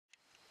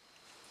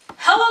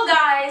Hello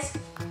guys,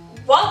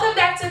 welcome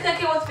back to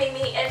Cooking with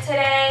Mimi, and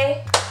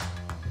today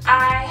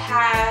I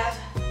have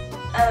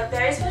a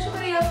very special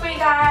video for you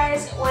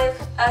guys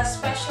with a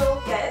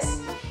special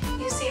guest.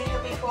 You've seen her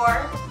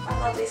before, my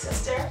lovely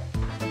sister.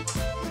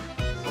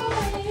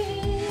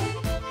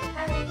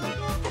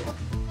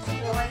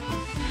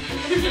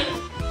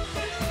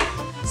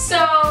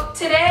 So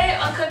today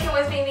on Cooking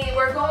with Mimi,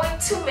 we're going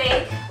to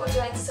make, would you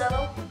like to tell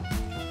them?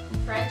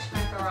 French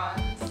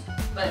macarons,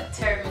 but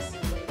tiramisu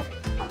flavored.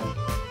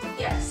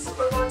 Yes,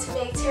 we're going to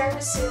make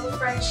tiramisu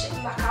French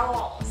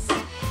macarons.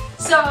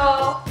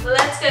 So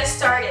let's get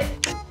started.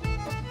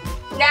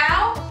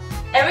 Now,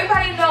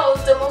 everybody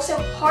knows the most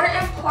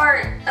important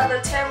part of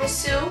a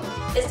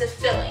tiramisu is the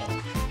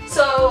filling.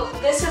 So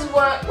this is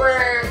what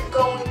we're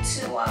going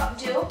to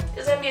do.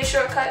 It's going to be a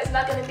shortcut. It's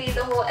not going to be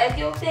the whole egg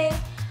yolk thing.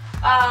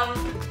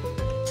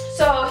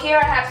 So here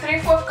I have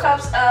 3/4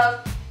 cups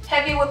of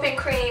heavy whipping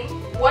cream,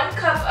 1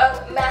 cup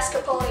of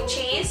mascarpone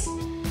cheese.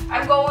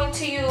 I'm going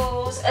to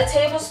use a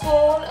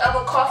tablespoon of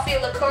a coffee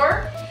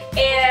liqueur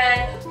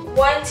and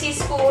 1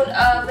 teaspoon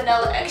of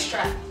vanilla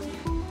extract.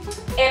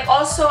 And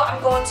also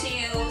I'm going to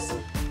use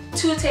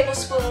 2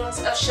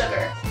 tablespoons of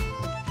sugar.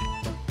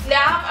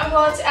 Now I'm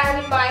going to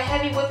add in my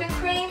heavy whipping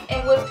cream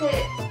and whip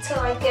it till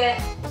I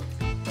get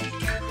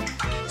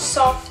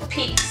soft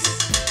peaks.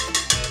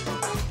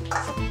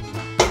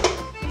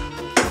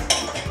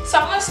 So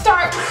I'm going to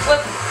start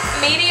with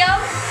medium.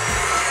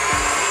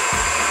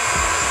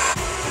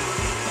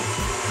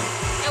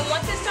 And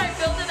once it starts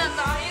building up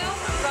volume,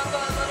 I'm going to go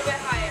a little bit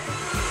higher.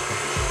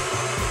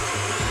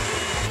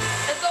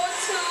 It's going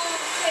to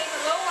take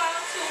a little while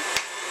to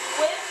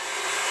whip.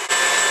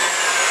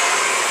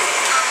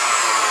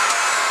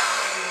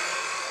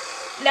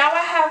 Now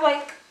I have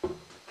like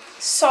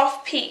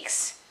soft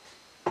peaks.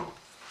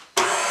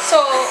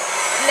 So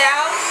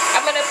now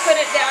I'm going to put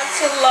it down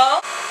to low.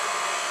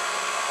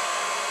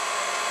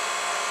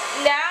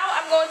 Now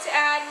I'm going to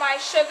add my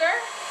sugar,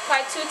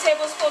 my 2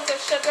 tablespoons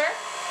of sugar.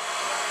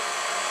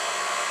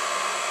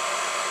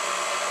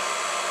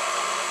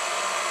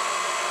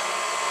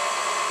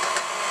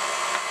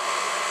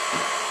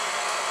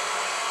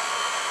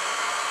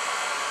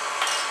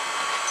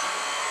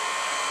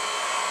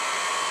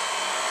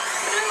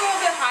 Put it a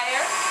little bit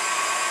higher.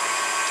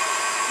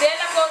 Then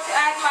I'm going to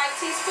add my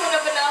teaspoon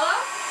of vanilla.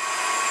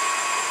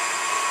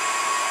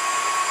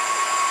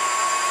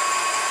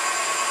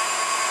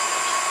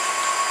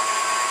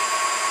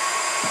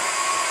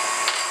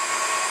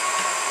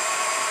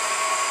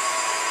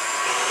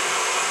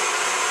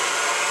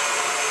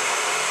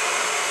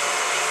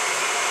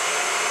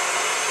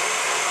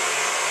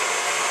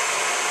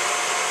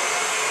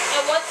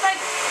 Once I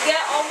get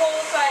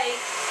almost like,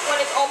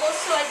 when it's almost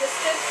to like the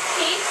stiff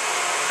peaks,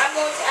 I'm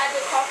going to add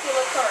the coffee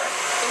liqueur,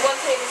 1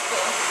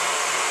 tablespoon.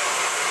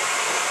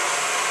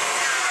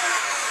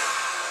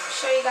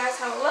 Show you guys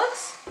how it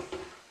looks.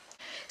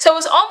 So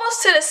it's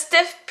almost to the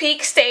stiff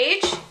peak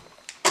stage.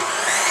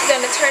 I'm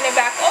going to turn it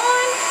back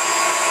on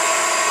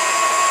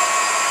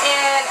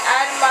and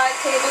add my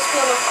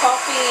tablespoon of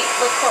coffee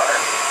liqueur.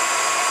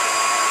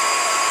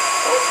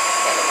 Oops,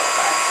 get it real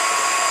fast.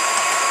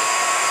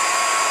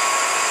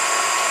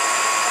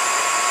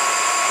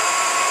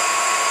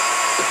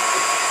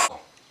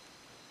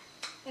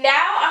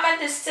 Now I'm at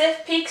the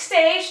stiff peak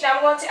stage. Now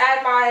I'm going to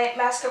add my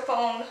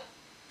mascarpone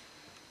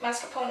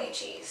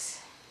cheese.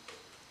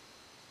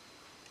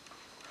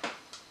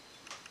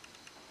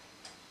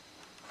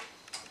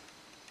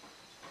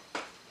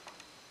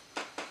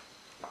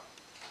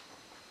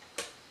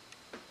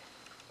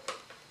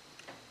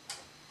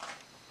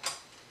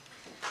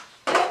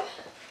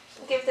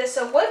 Give this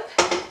a whip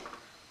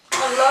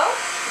on low.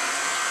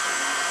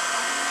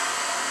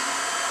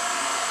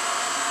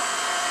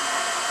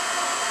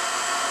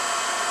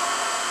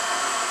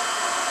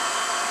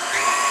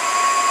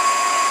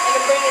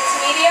 Bring it to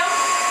medium.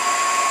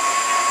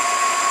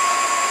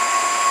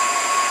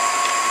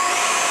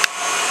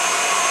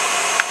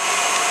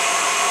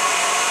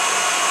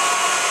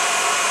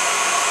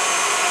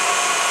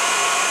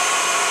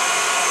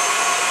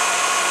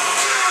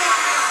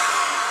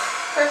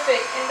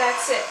 Perfect, and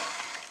that's it.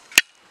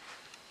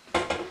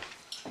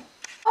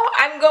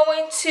 I'm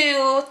going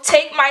to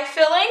take my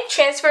filling,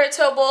 transfer it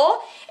to a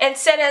bowl, and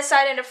set it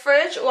aside in the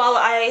fridge while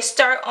I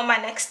start on my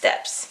next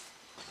steps.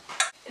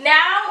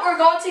 Now we're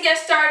going to get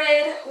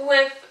started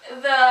with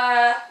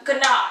the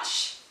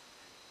ganache.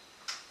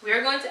 We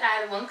are going to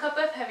add 1 cup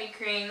of heavy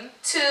cream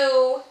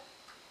to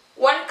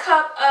 1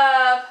 cup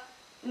of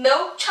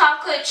milk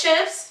chocolate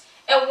chips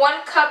and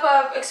 1 cup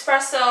of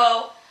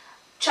espresso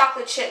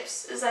chocolate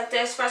chips. It's like the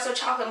espresso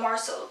chocolate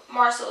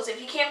morsels.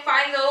 If you can't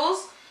find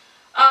those,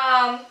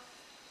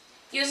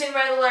 using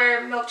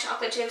regular milk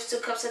chocolate chips, 2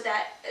 cups of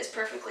that is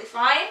perfectly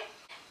fine.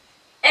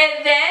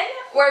 And then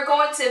we're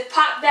going to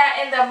pop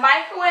that in the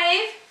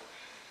microwave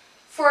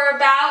for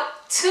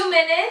about 2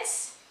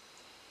 minutes,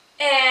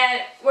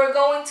 and we're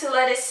going to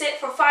let it sit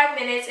for 5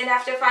 minutes, and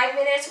after 5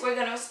 minutes we're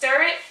going to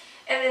stir it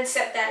and then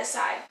set that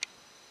aside.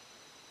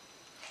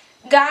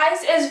 Guys,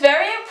 it's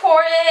very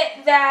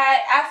important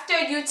that after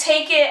you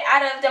take it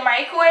out of the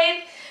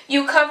microwave,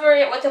 you cover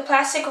it with a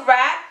plastic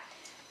wrap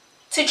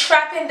to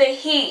trap in the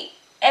heat,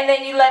 and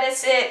then you let it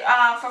sit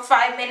for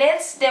 5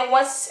 minutes. Then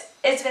once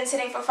it's been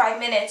sitting for 5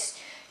 minutes,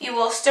 you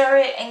will stir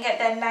it and get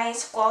that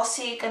nice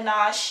glossy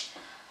ganache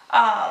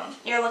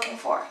you're looking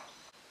for.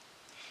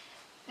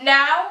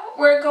 Now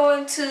we're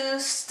going to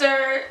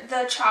stir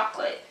the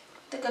chocolate,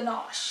 the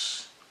ganache.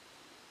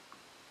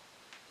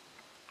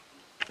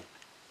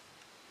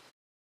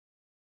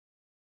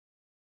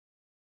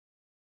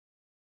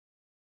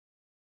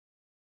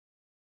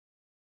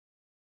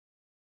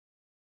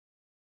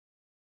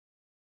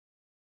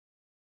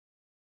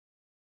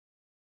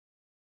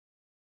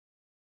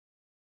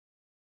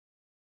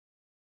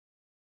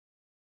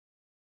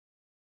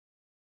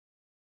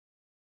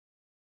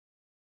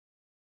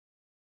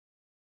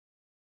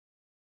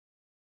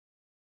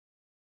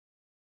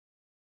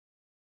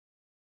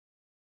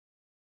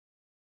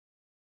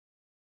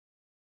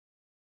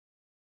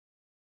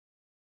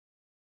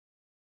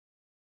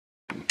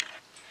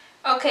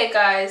 Okay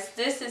guys,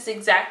 this is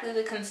exactly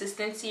the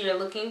consistency you're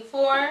looking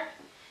for.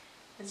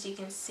 As you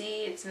can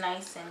see, it's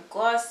nice and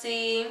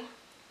glossy.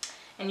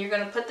 And you're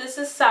going to put this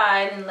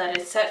aside and let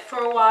it set for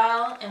a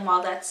while. And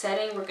while that's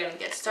setting, we're going to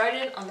get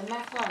started on the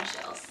macaron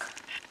shells.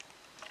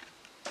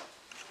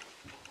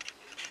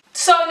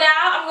 So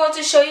now I'm going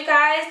to show you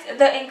guys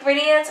the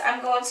ingredients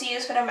I'm going to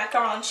use for the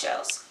macaron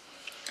shells.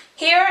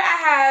 Here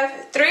I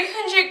have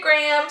 300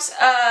 grams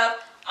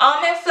of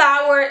almond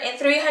flour and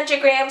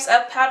 300 grams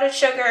of powdered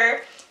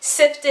sugar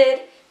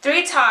sifted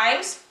 3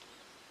 times.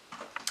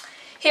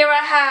 Here I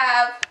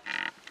have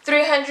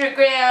 300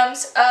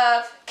 grams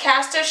of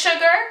caster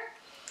sugar,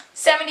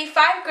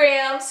 75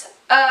 grams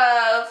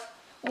of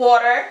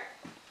water,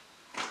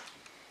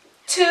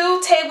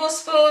 2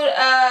 tablespoons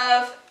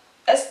of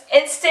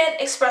instant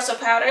espresso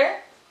powder.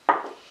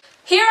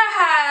 Here I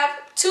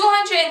have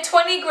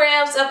 220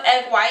 grams of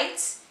egg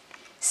whites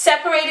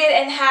separated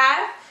in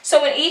half.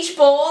 So in each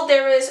bowl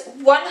there is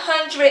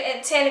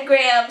 110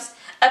 grams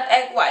of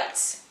egg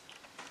whites.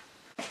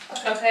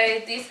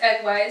 Okay, these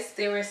egg whites,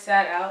 they were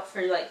sat out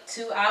for like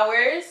 2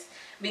 hours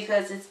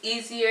because it's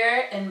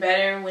easier and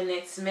better when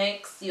it's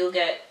mixed. You'll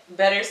get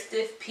better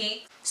stiff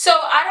peaks. So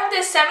out of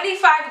the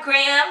 75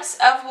 grams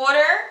of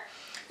water,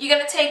 you're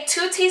going to take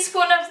 2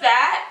 teaspoons of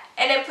that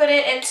and then put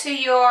it into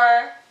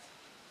your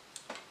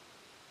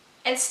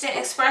instant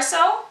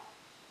espresso.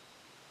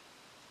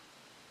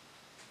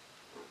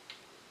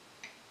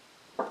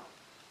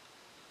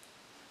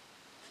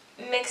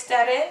 Mix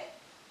that in.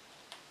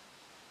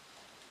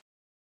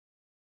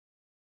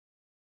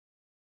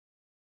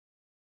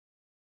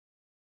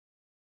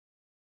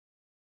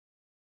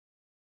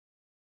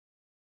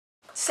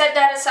 Set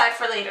that aside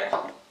for later.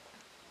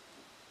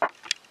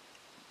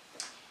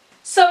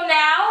 So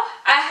now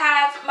I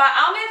have my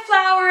almond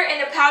flour and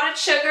the powdered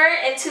sugar,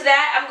 and to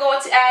that I'm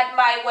going to add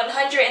my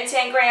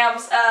 110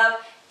 grams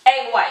of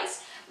egg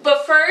whites.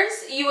 But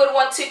first you would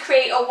want to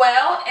create a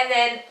well and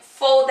then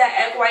fold that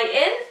egg white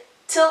in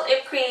till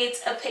it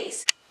creates a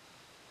paste.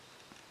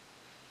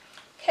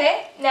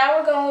 Okay, now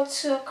we're going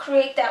to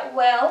create that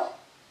well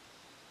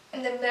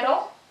in the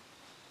middle.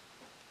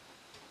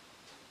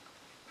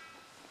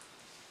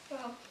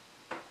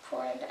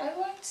 Pour in the egg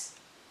whites.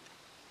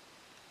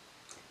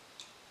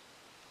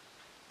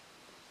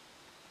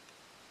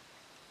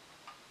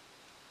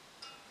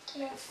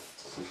 And then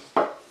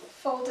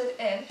fold it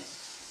in.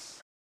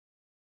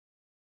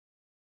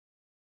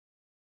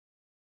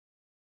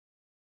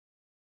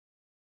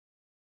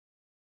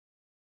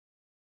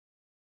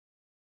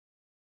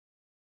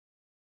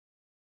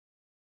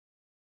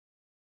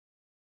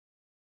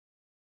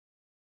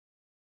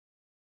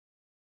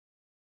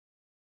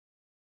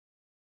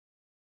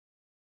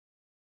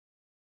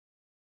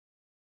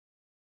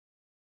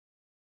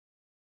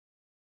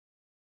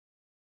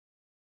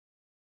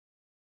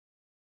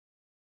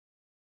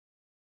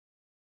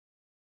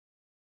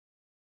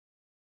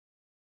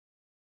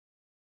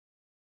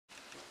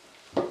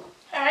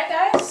 Alright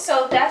guys,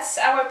 so that's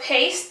our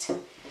paste.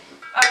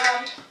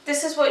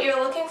 This is what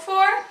you're looking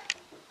for.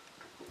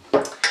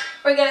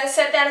 We're going to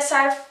set that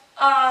aside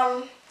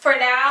for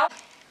now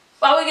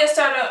while we get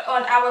started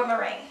on our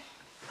meringue.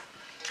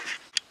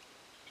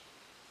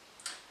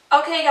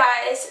 Okay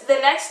guys, the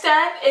next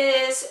step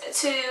is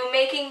to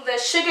making the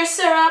sugar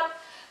syrup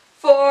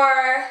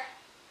for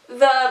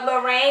the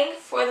meringue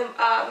for the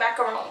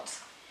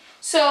macarons.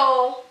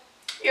 So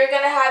you're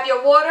going to have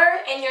your water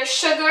and your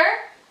sugar.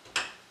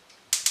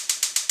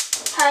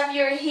 Have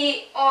your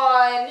heat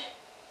on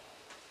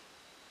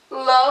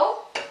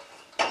low,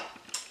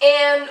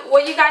 and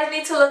what you guys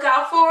need to look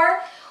out for,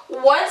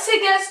 once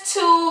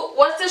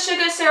the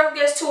sugar syrup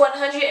gets to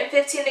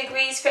 115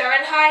 degrees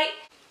Fahrenheit,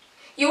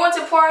 you want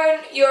to pour in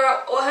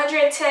your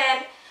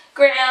 110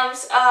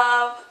 grams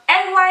of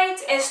egg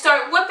whites and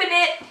start whipping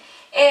it,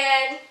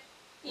 and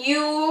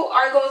you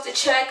are going to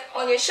check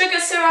on your sugar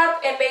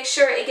syrup and make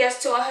sure it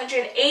gets to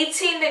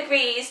 118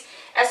 degrees,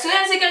 As soon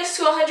as it gets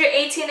to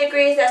 118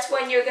 degrees, that's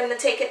when you're going to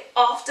take it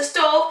off the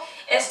stove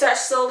and start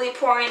slowly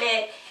pouring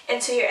it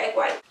into your egg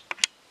white.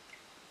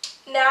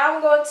 Now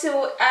I'm going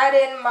to add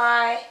in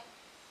my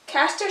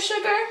caster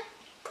sugar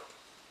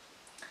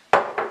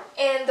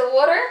and the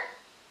water.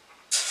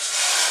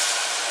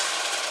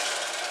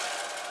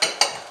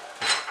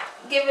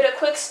 Give it a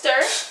quick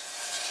stir.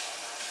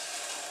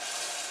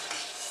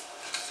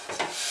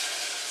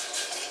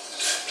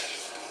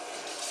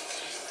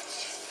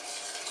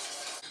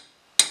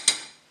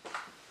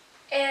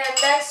 And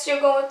next you're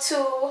going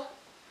to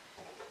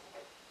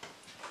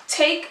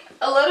take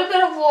a little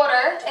bit of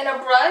water and a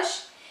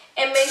brush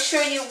and make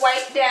sure you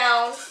wipe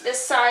down the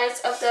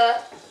sides of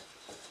the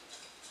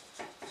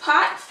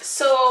pot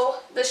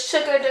so the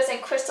sugar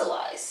doesn't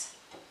crystallize.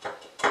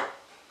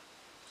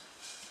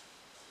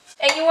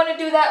 And you want to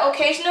do that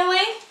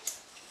occasionally.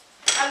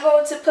 I'm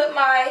going to put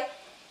my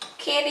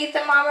candy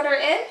thermometer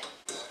in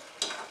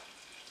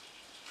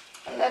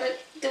and let it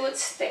do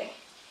its thing.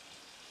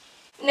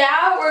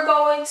 Now we're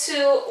going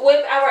to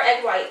whip our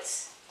egg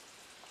whites.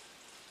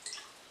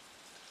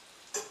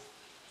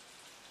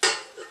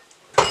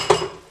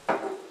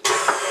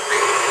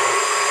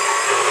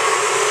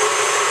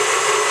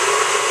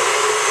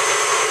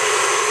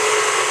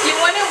 You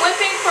want it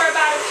whipping for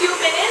about a few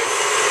minutes.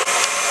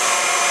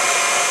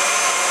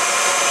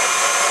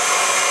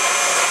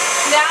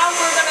 Now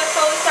we're going to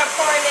slowly start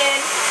pouring in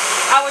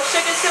our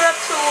sugar syrup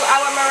to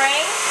our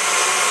meringue.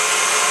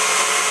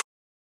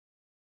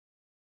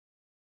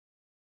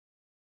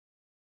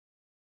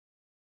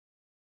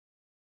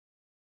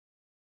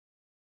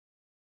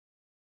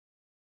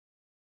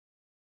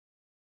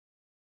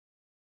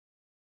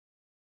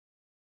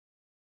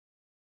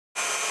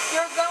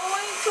 You're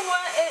going to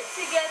want it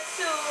to get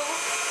to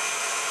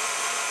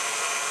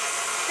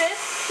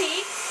stiff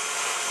peaks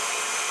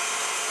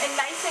and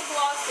nice and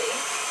glossy.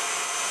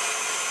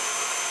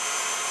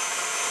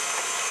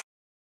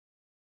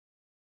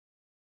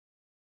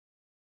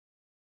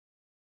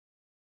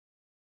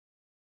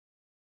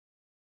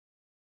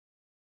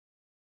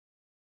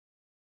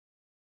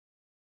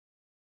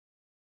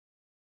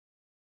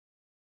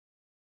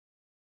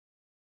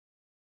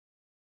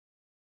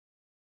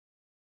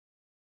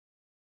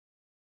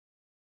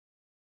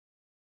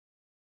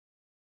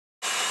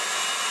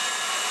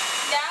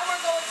 Now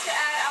we're going to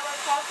add our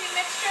coffee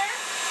mixture.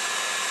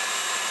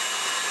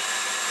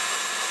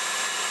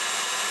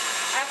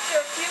 After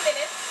a few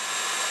minutes.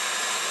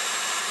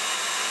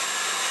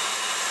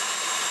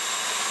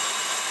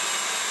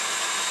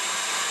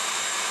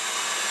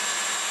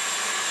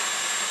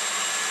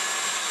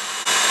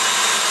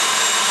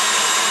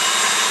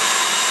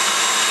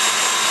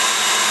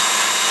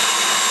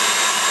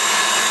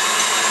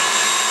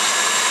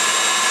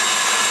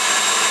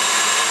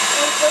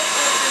 Wait,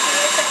 give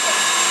me a second.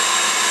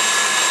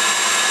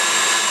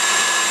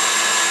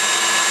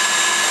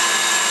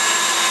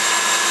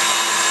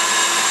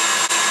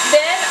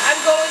 Then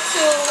I'm going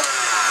to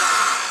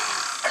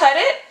cut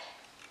it.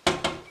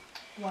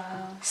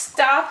 Wow.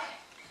 Stop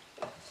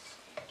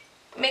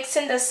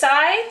mixing the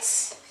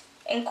sides.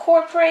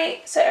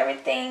 Incorporate so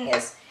everything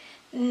is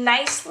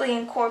nicely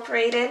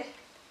incorporated.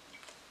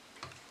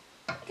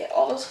 Get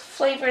all those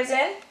flavors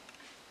in.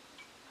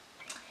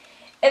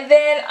 And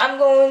then I'm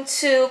going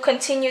to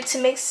continue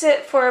to mix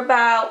it for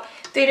about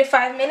 3 to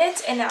 5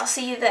 minutes and I'll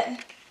see you then.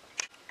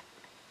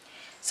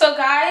 So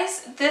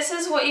guys, this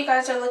is what you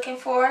guys are looking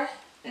for.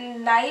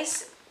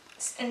 Nice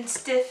and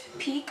stiff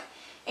peak.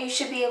 And you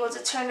should be able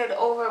to turn it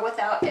over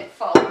without it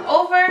falling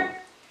over.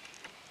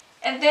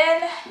 And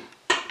then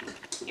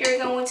you're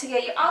going to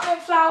get your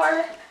almond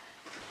flour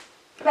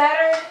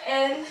batter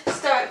and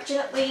start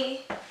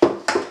gently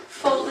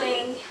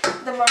folding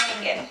the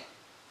meringue in.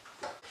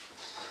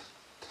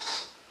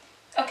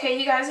 Okay,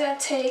 you guys are going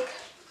to take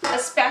a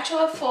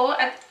spatula full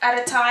at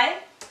a time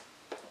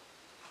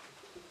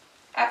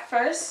at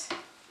first.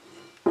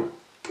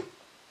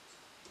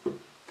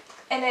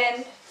 And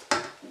then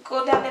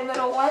go down the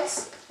middle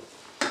once.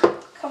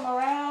 Come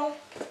around.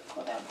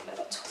 Go down the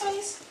middle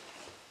twice.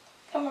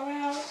 Come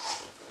around.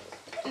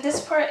 And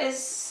this part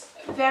is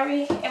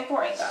very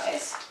important,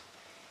 guys,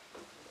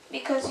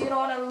 because you don't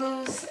want to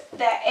lose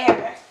that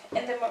air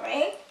in the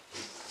meringue.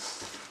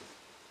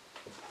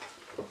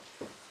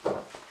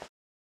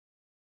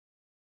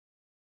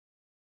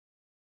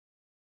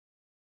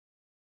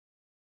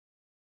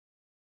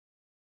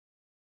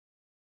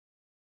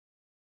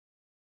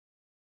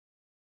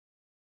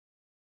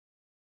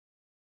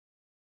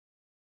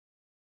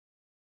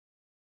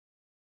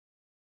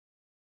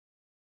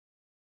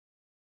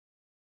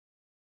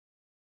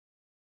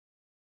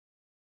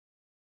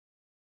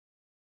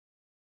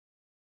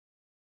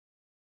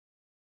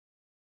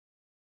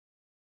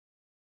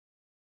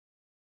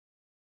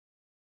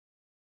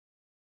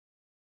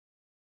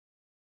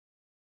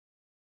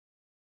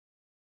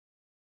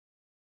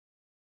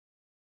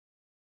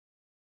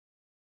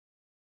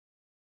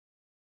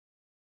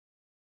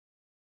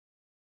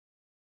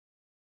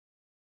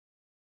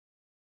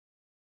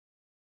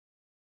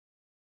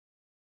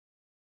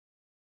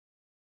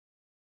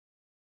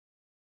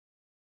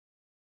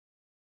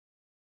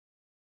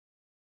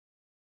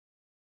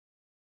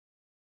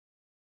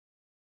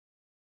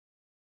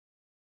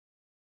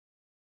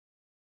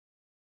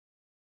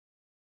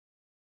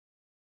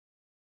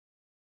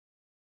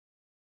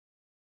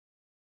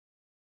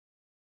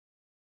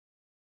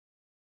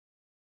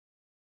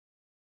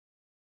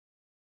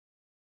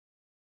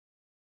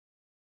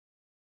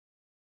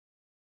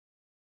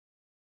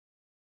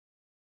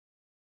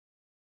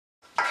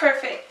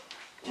 Perfect.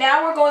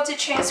 Now we're going to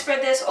transfer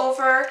this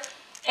over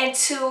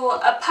into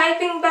a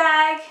piping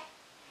bag,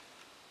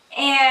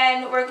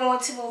 and we're going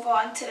to move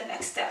on to the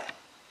next step.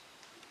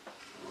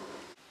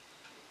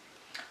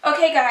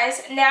 Okay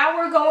guys, now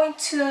we're going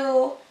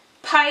to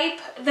pipe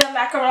the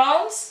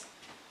macarons.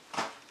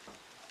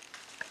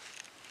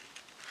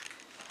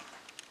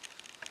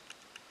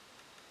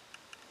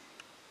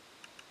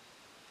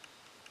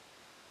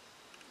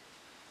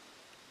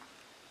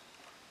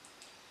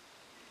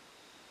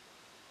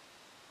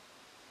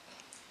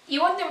 You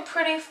want them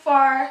pretty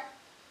far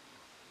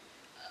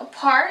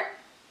apart.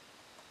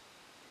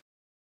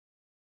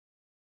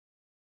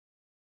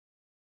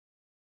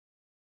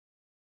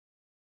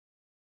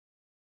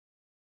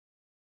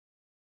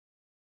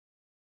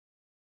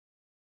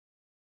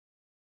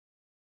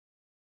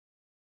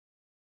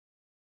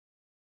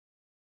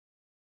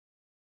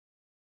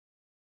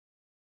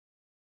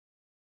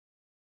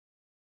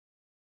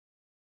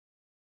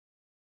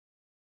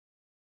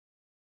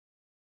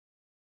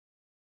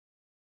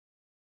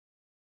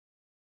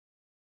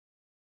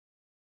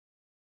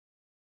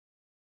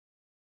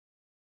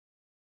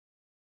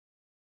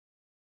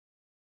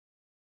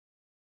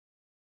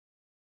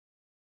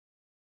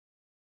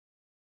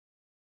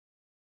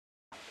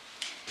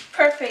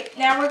 Perfect.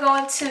 Now we're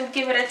going to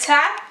give it a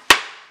tap.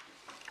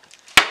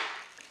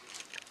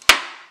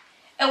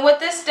 And what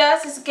this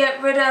does is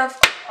get rid of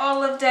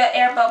all of the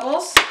air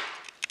bubbles.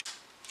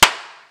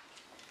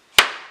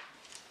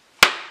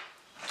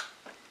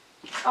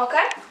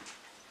 Okay.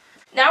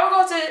 Now we're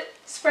going to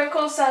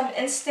sprinkle some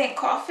instant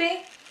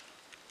coffee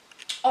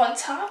on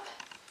top.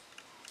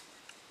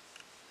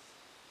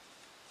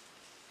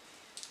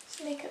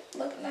 Just make it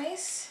look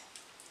nice.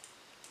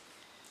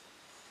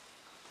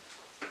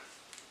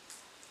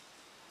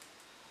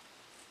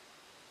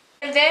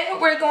 And then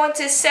we're going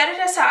to set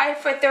it aside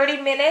for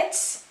 30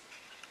 minutes,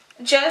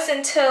 just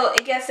until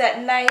it gets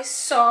that nice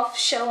soft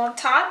shell on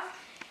top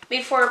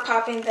before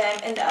popping them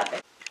in the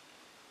oven.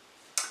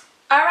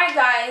 Alright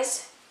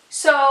guys,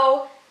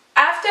 so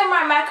after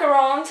my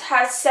macarons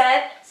has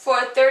set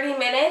for 30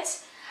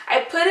 minutes,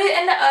 I put it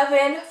in the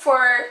oven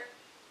for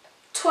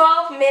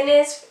 12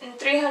 minutes and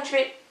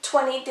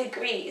 320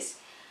 degrees.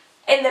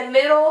 In the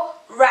middle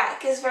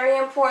rack is very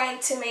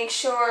important to make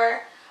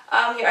sure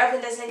your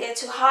oven doesn't get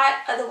too hot,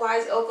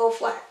 otherwise it'll go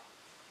flat.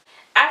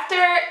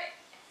 After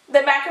the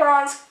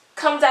macarons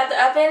comes out the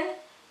oven,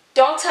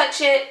 don't touch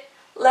it.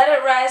 Let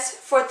it rest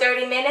for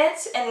 30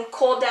 minutes and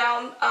cool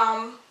down.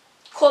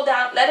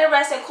 Let it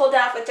rest and cool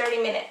down for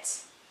 30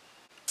 minutes.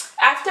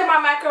 After my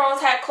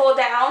macarons had cooled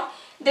down,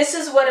 this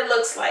is what it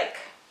looks like.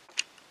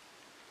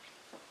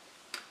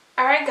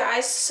 Alright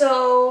guys,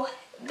 so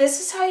this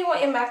is how you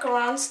want your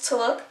macarons to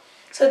look.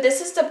 So this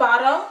is the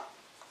bottom,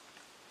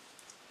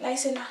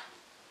 nice and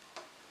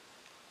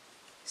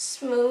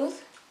smooth,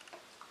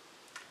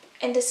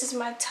 and this is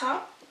my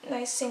top,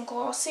 nice and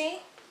glossy.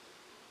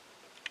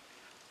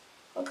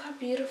 Look how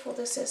beautiful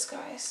this is,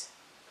 guys.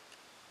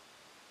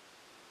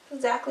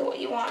 Exactly what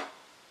you want.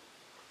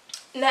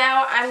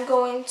 Now I'm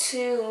going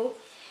to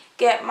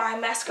get my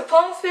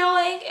mascarpone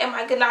filling and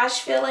my ganache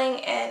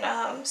filling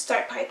and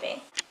start piping.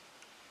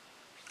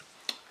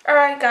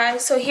 Alright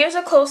guys, so here's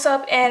a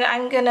close-up and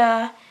I'm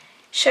gonna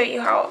show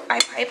you how I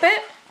pipe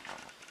it.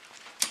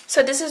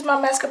 So this is my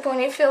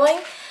mascarpone filling.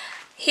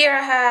 Here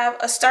I have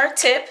a star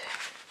tip,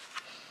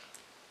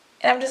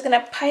 and I'm just going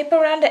to pipe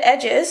around the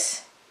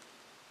edges.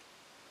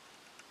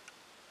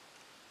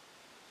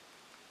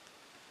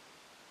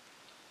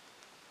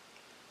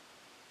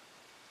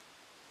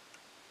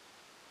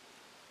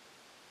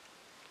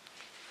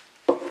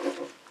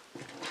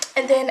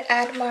 And then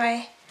add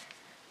my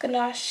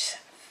ganache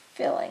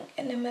filling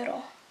in the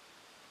middle.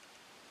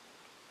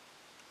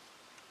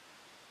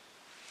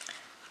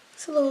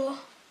 It's a little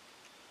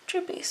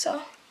drippy,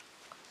 so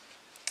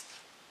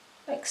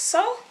like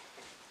so.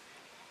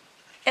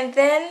 And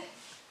then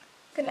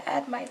I'm gonna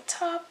add my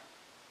top,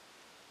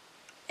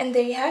 and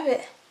there you have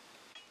it.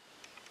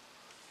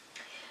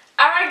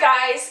 Alright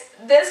guys,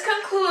 this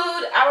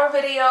concludes our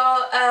video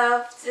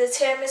of the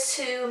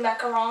tiramisu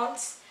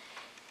macarons,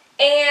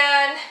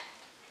 and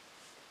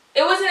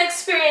it was an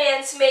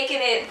experience making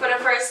it for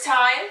the first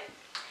time,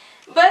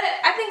 but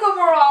I think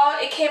overall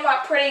it came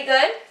out pretty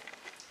good.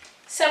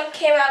 Some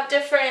came out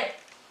different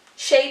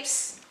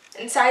shapes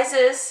and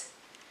sizes,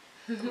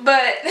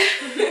 but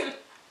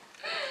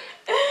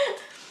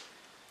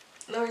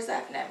Laura's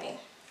laughing at me.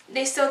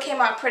 They still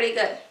came out pretty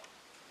good.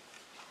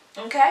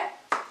 Okay?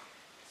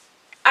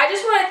 I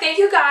just want to thank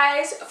you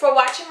guys for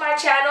watching my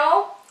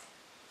channel,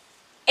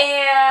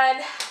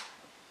 and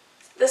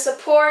the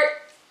support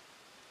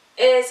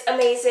is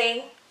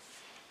amazing,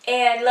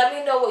 and let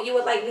me know what you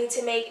would like me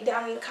to make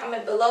down in the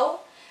comment below.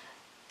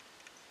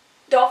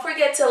 Don't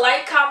forget to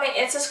like, comment,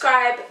 and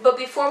subscribe. But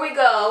before we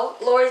go,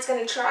 Lori's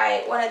going to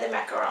try one of the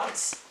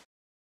macarons.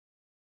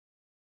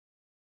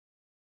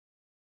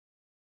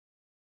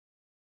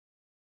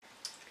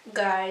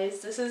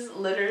 Guys, this is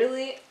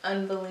literally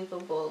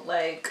unbelievable.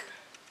 Like,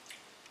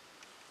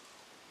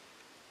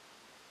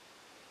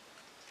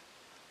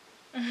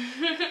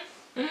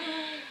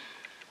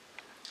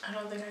 I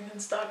don't think I can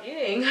stop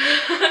eating.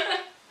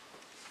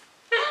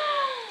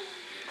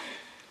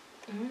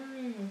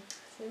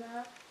 See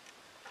that?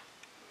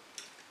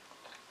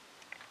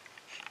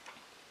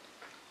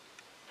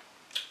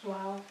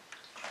 Wow.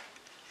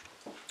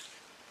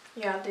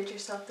 You outdid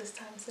yourself this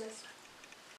time, sis.